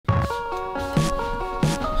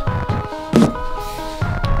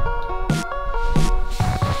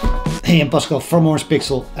Hey, I'm Pascal from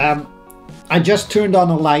Orangepixel. I just turned on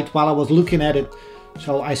a light while I was looking at it,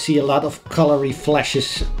 so I see a lot of colory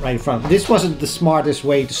flashes right in front. This wasn't the smartest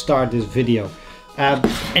way to start this video.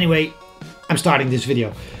 Anyway, I'm starting this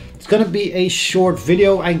video. It's gonna be a short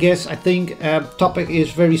video, I guess. I think topic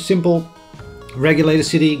is very simple. Regulated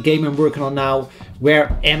City, game I'm working on now.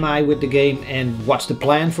 Where am I with the game and what's the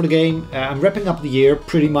plan for the game? I'm wrapping up the year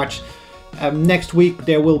pretty much. Next week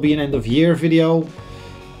there will be an end of year video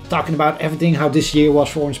talking about everything, how this year was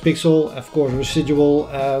for Orangepixel, of course Residual,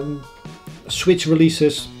 Switch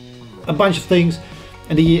releases, a bunch of things.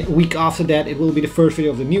 And the week after that it will be the first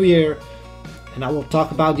video of the new year, and I will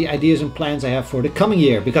talk about the ideas and plans I have for the coming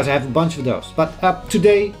year, because I have a bunch of those. But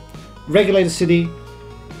today, Regulated City,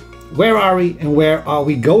 where are we and where are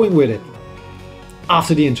we going with it?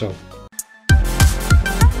 After the intro.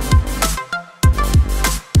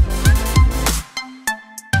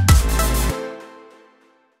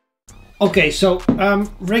 Okay, so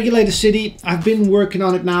Regulated City, I've been working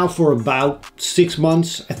on it now for about 6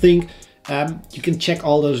 months, I think. You can check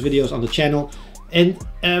all those videos on the channel. And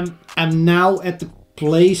I'm now at the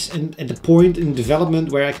place and at the point in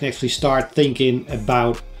development where I can actually start thinking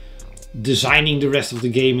about designing the rest of the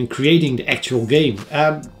game and creating the actual game.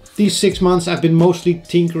 These 6 months I've been mostly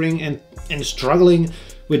tinkering and struggling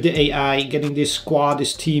with the AI, getting this squad,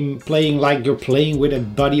 this team playing like you're playing with a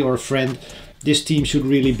buddy or a friend. This team should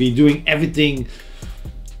really be doing everything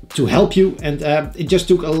to help you, and it just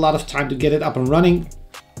took a lot of time to get it up and running.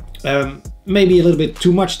 Maybe a little bit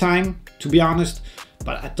too much time, to be honest,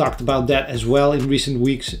 but I talked about that as well in recent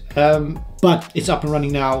weeks. But it's up and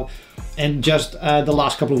running now, and just the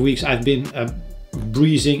last couple of weeks I've been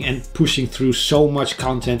breezing and pushing through so much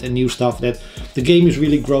content and new stuff that the game is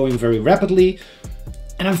really growing very rapidly,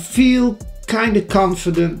 and I feel kind of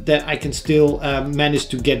confident that I can still manage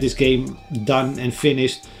to get this game done and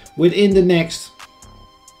finished within the next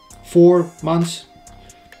 4 months,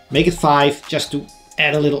 make it 5, just to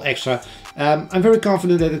add a little extra. I'm very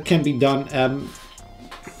confident that it can be done,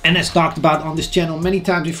 and as talked about on this channel many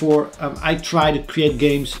times before, I try to create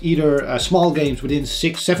games, either small games within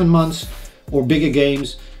 6-7 months or bigger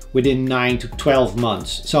games within 9 to 12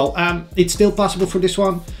 months. So it's still possible for this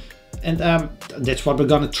one. And that's what we're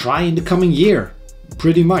gonna try in the coming year,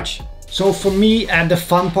 pretty much. So for me, the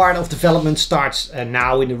fun part of development starts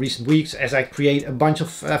now in the recent weeks, as I create a bunch of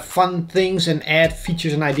fun things and add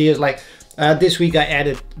features and ideas. Like this week I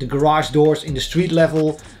added the garage doors in the street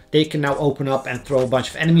level. They can now open up and throw a bunch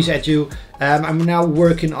of enemies at you. I'm now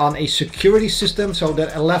working on a security system so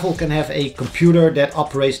that a level can have a computer that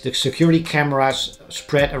operates the security cameras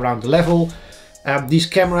spread around the level. These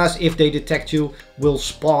cameras, if they detect you, will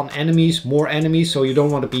spawn enemies, more enemies, so you don't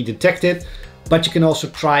want to be detected. But you can also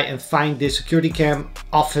try and find this security cam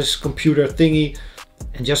office computer thingy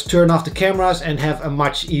and just turn off the cameras and have a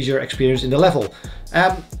much easier experience in the level.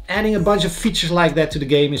 Adding a bunch of features like that to the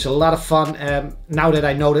game is a lot of fun. Now that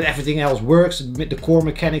I know that everything else works, the core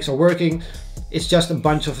mechanics are working, it's just a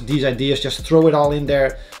bunch of these ideas, just throw it all in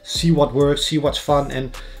there, see what works, see what's fun,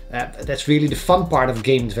 and that's really the fun part of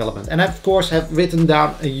game development. And I, of course, have written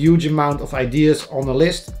down a huge amount of ideas on the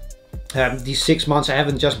list. These 6 months I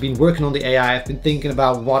haven't just been working on the AI, I've been thinking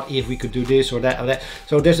about what if we could do this or that or that.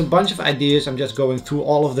 So there's a bunch of ideas, I'm just going through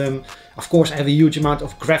all of them. Of course I have a huge amount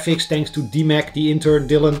of graphics thanks to DMAC, the intern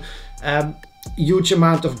Dylan. Huge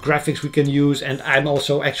amount of graphics we can use, and I'm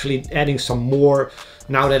also actually adding some more.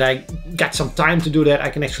 Now that I got some time to do that, I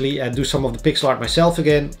can actually do some of the pixel art myself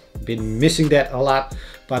again. Been missing that a lot,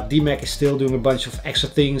 but DMAC is still doing a bunch of extra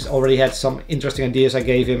things. Already had some interesting ideas I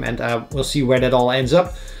gave him, and we'll see where that all ends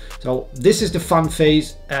up. So this is the fun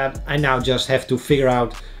phase. I now just have to figure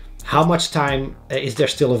out how much time is there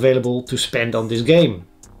still available to spend on this game.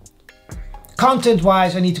 Content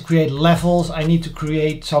wise, I need to create levels, I need to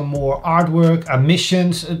create some more artwork,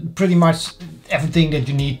 missions, pretty much everything that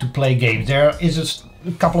you need to play games. There is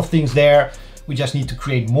a couple of things there, we just need to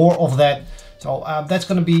create more of that. So that's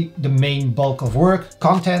going to be the main bulk of work,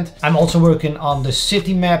 content. I'm also working on the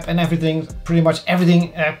city map and everything, pretty much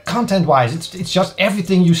everything content wise. It's just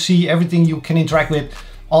everything you see, everything you can interact with.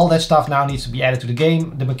 All that stuff now needs to be added to the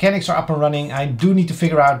game. The mechanics are up and running. I do need to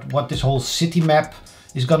figure out what this whole city map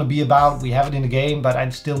is going to be about. We have it in the game, but I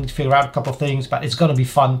still need to figure out a couple of things, but it's going to be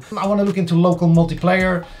fun. I want to look into local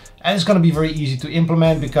multiplayer, and it's going to be very easy to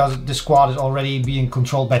implement because the squad is already being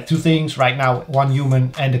controlled by 2 things. Right now, 1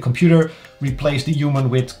 human and the computer. Replace the human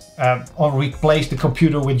with, or replace the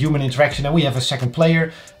computer with human interaction, and we have a second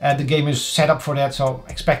player. The game is set up for that, so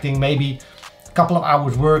expecting maybe a couple of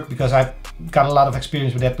hours work, because I've got a lot of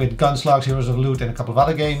experience with that with Gunslugs, Heroes of Loot, and a couple of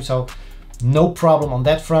other games, so no problem on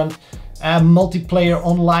that front. Multiplayer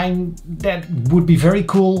online, that would be very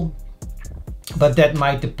cool, but that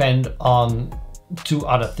might depend on 2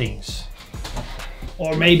 other things.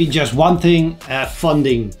 Or maybe just one thing,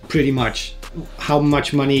 funding, pretty much. How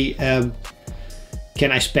much money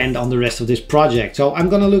can I spend on the rest of this project? So I'm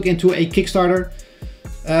gonna look into a Kickstarter.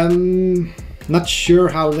 Not sure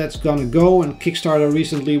how that's gonna go, and Kickstarter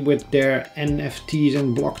recently with their NFTs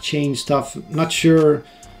and blockchain stuff, not sure.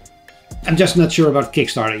 I'm just not sure about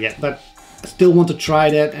Kickstarter yet, but I still want to try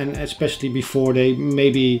that, and especially before they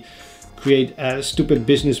maybe create stupid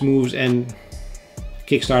business moves and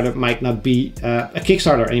Kickstarter might not be a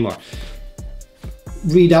Kickstarter anymore.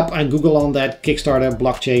 Read up and Google on that, Kickstarter,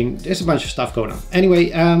 blockchain, there's a bunch of stuff going on.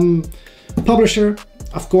 Anyway, publisher,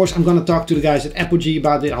 of course, I'm gonna talk to the guys at Apogee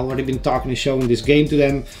about it. I've already been talking and showing this game to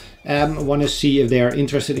them. I wanna see if they are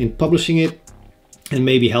interested in publishing it and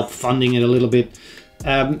maybe help funding it a little bit.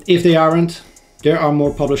 If they aren't, there are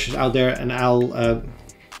more publishers out there, and I'll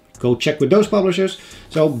go check with those publishers.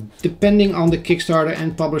 So depending on the Kickstarter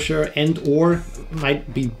and publisher, and or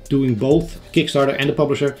might be doing both, Kickstarter and the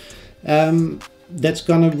publisher, that's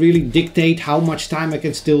gonna really dictate how much time I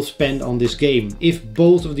can still spend on this game. If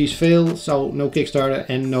both of these fail, so no Kickstarter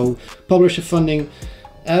and no publisher funding,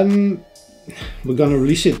 we're gonna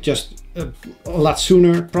release it just a lot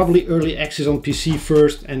sooner, probably early access on PC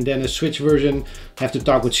first and then a Switch version. I have to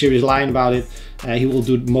talk with Serious Lion about it. He will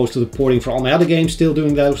do most of the porting for all my other games, still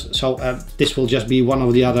doing those. So this will just be one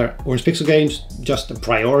of the other Orangepixel games, just a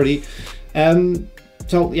priority.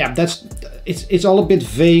 So yeah, it's all a bit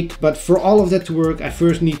vague, but for all of that to work, I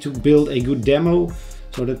first need to build a good demo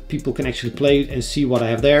so that people can actually play it and see what I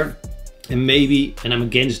have there. And maybe, and I'm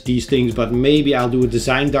against these things, but maybe I'll do a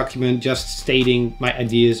design document just stating my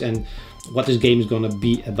ideas and what this game is going to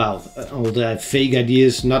be about. All the vague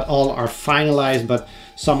ideas, not all are finalized, but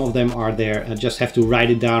some of them are there. I just have to write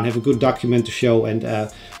it down, have a good document to show, and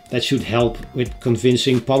that should help with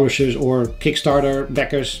convincing publishers or Kickstarter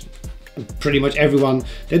backers, pretty much everyone,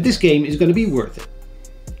 that this game is going to be worth it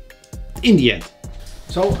in the end.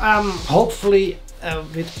 So hopefully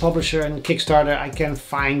with publisher and Kickstarter I can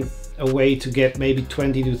find a way to get maybe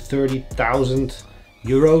 20 to 30,000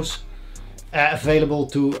 euros available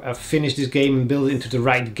to finish this game and build it into the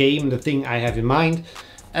right game, the thing I have in mind.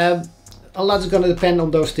 A lot is going to depend on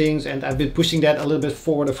those things, and I've been pushing that a little bit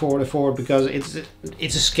forward because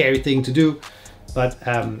it's a scary thing to do, but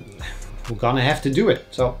we're gonna have to do it.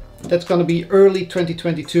 So that's gonna be early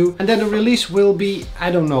 2022, and then the release will be, I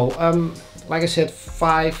don't know, like I said,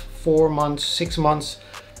 4 months, 6 months.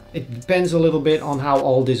 It depends a little bit on how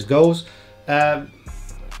all this goes.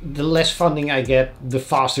 The less funding I get, the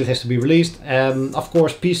faster it has to be released. Of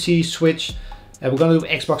course, PC, Switch. We're going to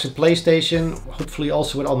do Xbox and PlayStation, hopefully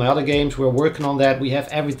also with all my other games. We're working on that. We have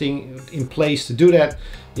everything in place to do that.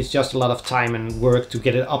 It's just a lot of time and work to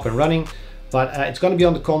get it up and running. But it's going to be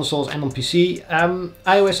on the consoles and on PC.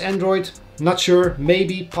 iOS, Android, not sure,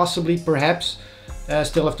 maybe, possibly, perhaps.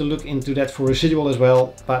 Still have to look into that for Residual as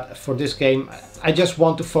well. But for this game, I just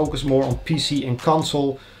want to focus more on PC and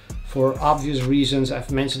console for obvious reasons. I've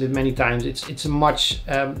mentioned it many times. It's a much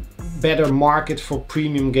better market for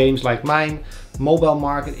premium games like mine. Mobile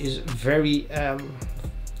market is very,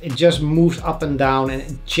 it just moves up and down, and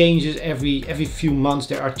it changes every few months.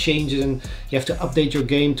 There are changes, and you have to update your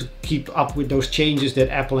game to keep up with those changes that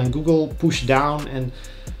Apple and Google push down. And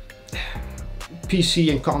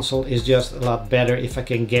PC and console is just a lot better if I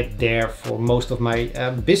can get there for most of my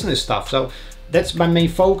business stuff. So that's my main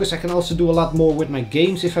focus. I can also do a lot more with my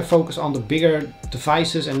games if I focus on the bigger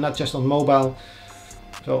devices and not just on mobile.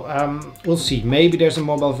 So we'll see. Maybe there's a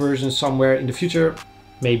mobile version somewhere in the future.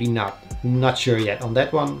 Maybe not. Not sure yet on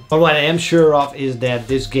that one. But what I am sure of is that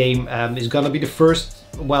this game is gonna be the first,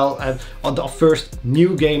 well, the first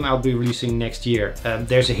new game I'll be releasing next year.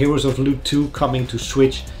 There's a Heroes of Loot 2 coming to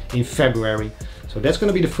Switch in February. So that's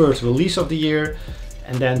gonna be the first release of the year.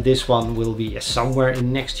 And then this one will be somewhere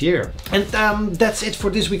in next year. And that's it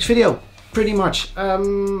for this week's video, pretty much.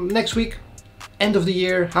 Next week, end of the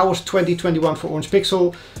year, how was 2021 for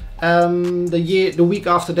Orangepixel? The week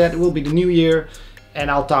after that will be the new year, and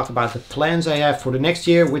I'll talk about the plans I have for the next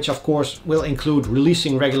year, which of course will include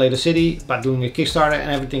releasing Regulator City, by doing a Kickstarter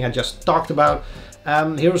and everything I just talked about.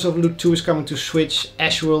 Heroes of Loot 2 is coming to Switch,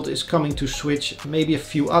 Ashworld is coming to Switch, maybe a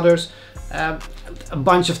few others. A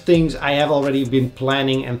bunch of things I have already been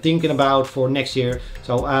planning and thinking about for next year.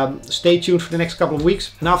 So stay tuned for the next couple of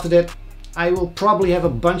weeks. And after that, I will probably have a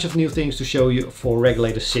bunch of new things to show you for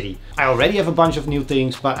Regulator City. I already have a bunch of new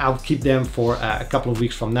things, but I'll keep them for a couple of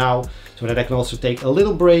weeks from now, so that I can also take a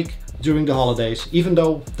little break during the holidays, even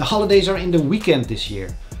though the holidays are in the weekend this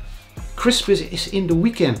year. Christmas is in the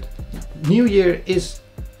weekend. New Year is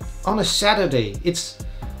on a Saturday. It's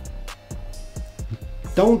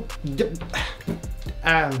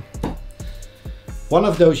one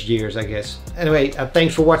of those years, I guess. Anyway,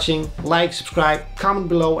 thanks for watching. Like, subscribe, comment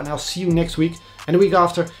below, and I'll see you next week, and the week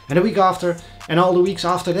after, and the week after, and all the weeks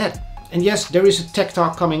after that. And yes, there is a tech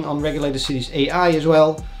talk coming on Regulated Cities AI as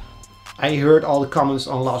well. I heard all the comments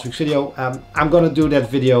on last week's video. I'm gonna do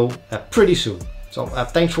that video pretty soon. So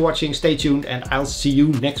thanks for watching, stay tuned, and I'll see you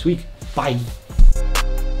next week. Bye.